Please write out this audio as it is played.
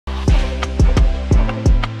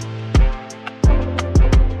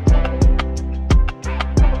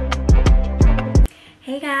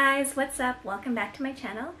Guys, what's up? Welcome back to my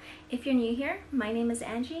channel. If you're new here, my name is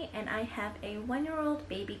Angie and I have a 1-year-old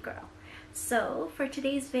baby girl. So for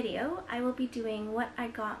today's video, I will be doing what I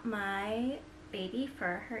got my baby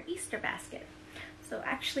for her Easter basket. So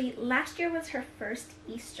actually last year was her first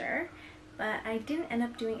Easter, but I didn't end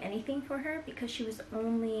up doing anything for her because she was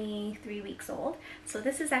only 3 weeks old. So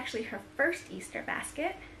this is actually her first Easter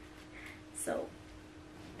basket. So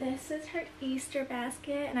this is her Easter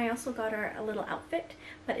basket, and I also got her a little outfit,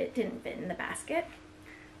 but it didn't fit in the basket.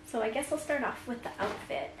 So I guess I'll start off with the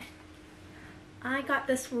outfit. I got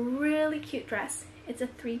this really cute dress. It's a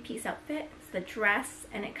 3-piece outfit. It's the dress,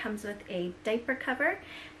 and it comes with a diaper cover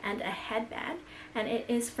and a headband, and it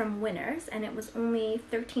is from Winners, and it was only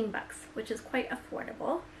 13 bucks, which is quite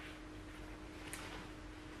affordable.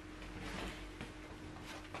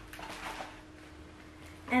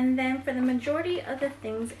 And then for the majority of the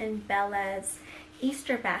things in Bella's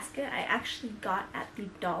Easter basket, I actually got at the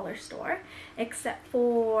dollar store, except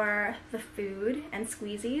for the food and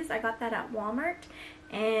squeezies. I got that at Walmart,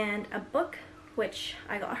 and a book, which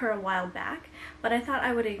I got her a while back, but I thought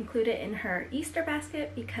I would include it in her Easter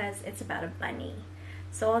basket because it's about a bunny.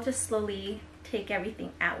 So I'll just slowly take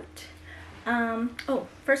everything out.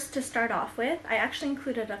 First, to start off with, I actually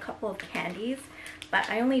included a couple of candies, but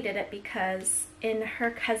I only did it because in her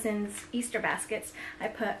cousin's Easter baskets, I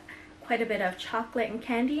put quite a bit of chocolate and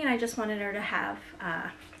candy, and I just wanted her to have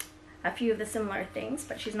a few of the similar things,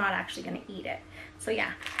 but she's not actually going to eat it. So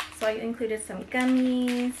yeah, so I included some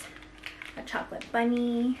gummies, a chocolate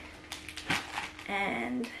bunny,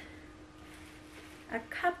 and a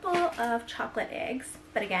couple of chocolate eggs.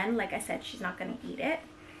 But again, like I said, she's not going to eat it.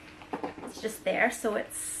 It's just there, so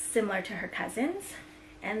it's similar to her cousin's.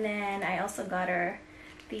 And then I also got her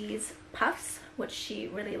these puffs, which she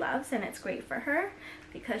really loves, and it's great for her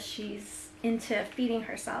because she's into feeding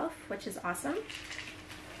herself, which is awesome.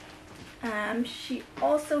 She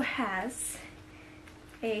also has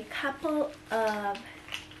a couple of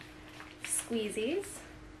squeezies,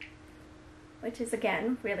 which is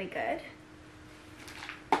again really good.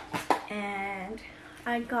 And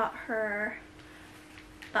I got her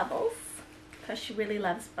bubbles because she really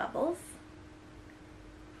loves bubbles.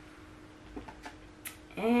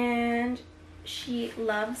 And she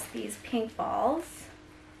loves these pink balls.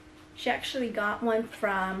 She actually got one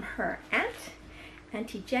from her aunt,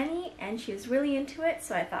 Auntie Jenny, and she was really into it,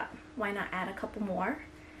 so I thought, why not add a couple more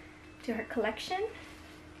to her collection.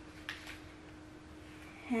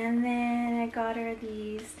 And then I got her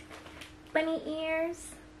these bunny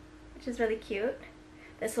ears, which is really cute.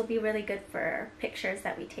 This will be really good for pictures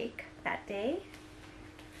that we take that day.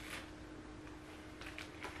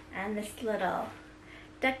 And this little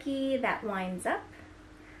ducky that winds up.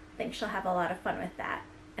 I think she'll have a lot of fun with that.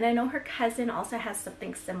 And I know her cousin also has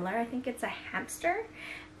something similar. I think it's a hamster,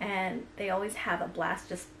 and they always have a blast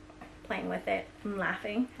just playing with it and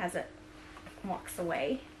laughing as it walks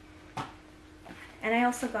away. And I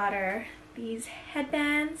also got her these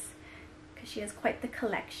headbands because she has quite the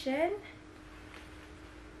collection,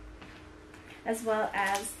 as well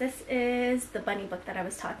as this is the bunny book that I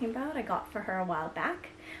was talking about. I got for her a while back,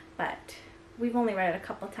 but we've only read it a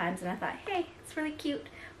couple times, and I thought, hey, it's really cute.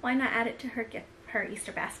 Why not add it to her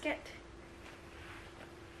Easter basket?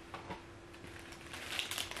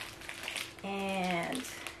 And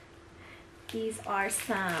these are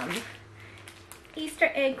some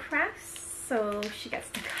Easter egg crafts. So she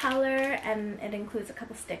gets to color, and it includes a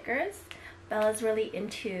couple stickers. Bella's really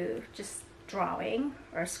into just drawing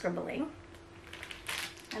or scribbling.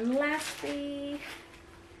 And lastly,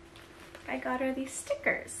 I got her these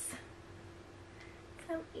stickers.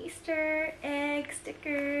 Some Easter egg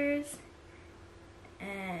stickers,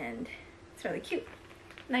 and it's really cute.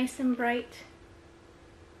 Nice and bright.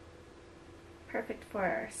 Perfect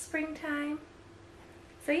for springtime.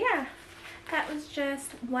 So yeah, that was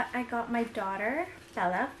just what I got my daughter,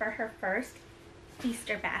 Bella, for her first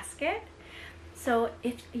Easter basket. So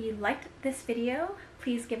if you liked this video,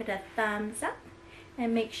 please give it a thumbs up.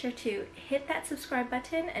 And make sure to hit that subscribe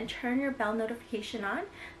button and turn your bell notification on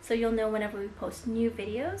so you'll know whenever we post new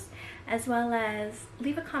videos, as well as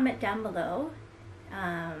leave a comment down below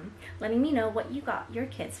letting me know what you got your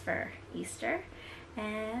kids for Easter.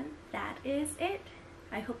 And that is it.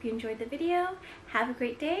 I hope you enjoyed the video. Have a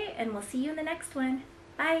great day, and we'll see you in the next one.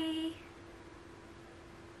 Bye!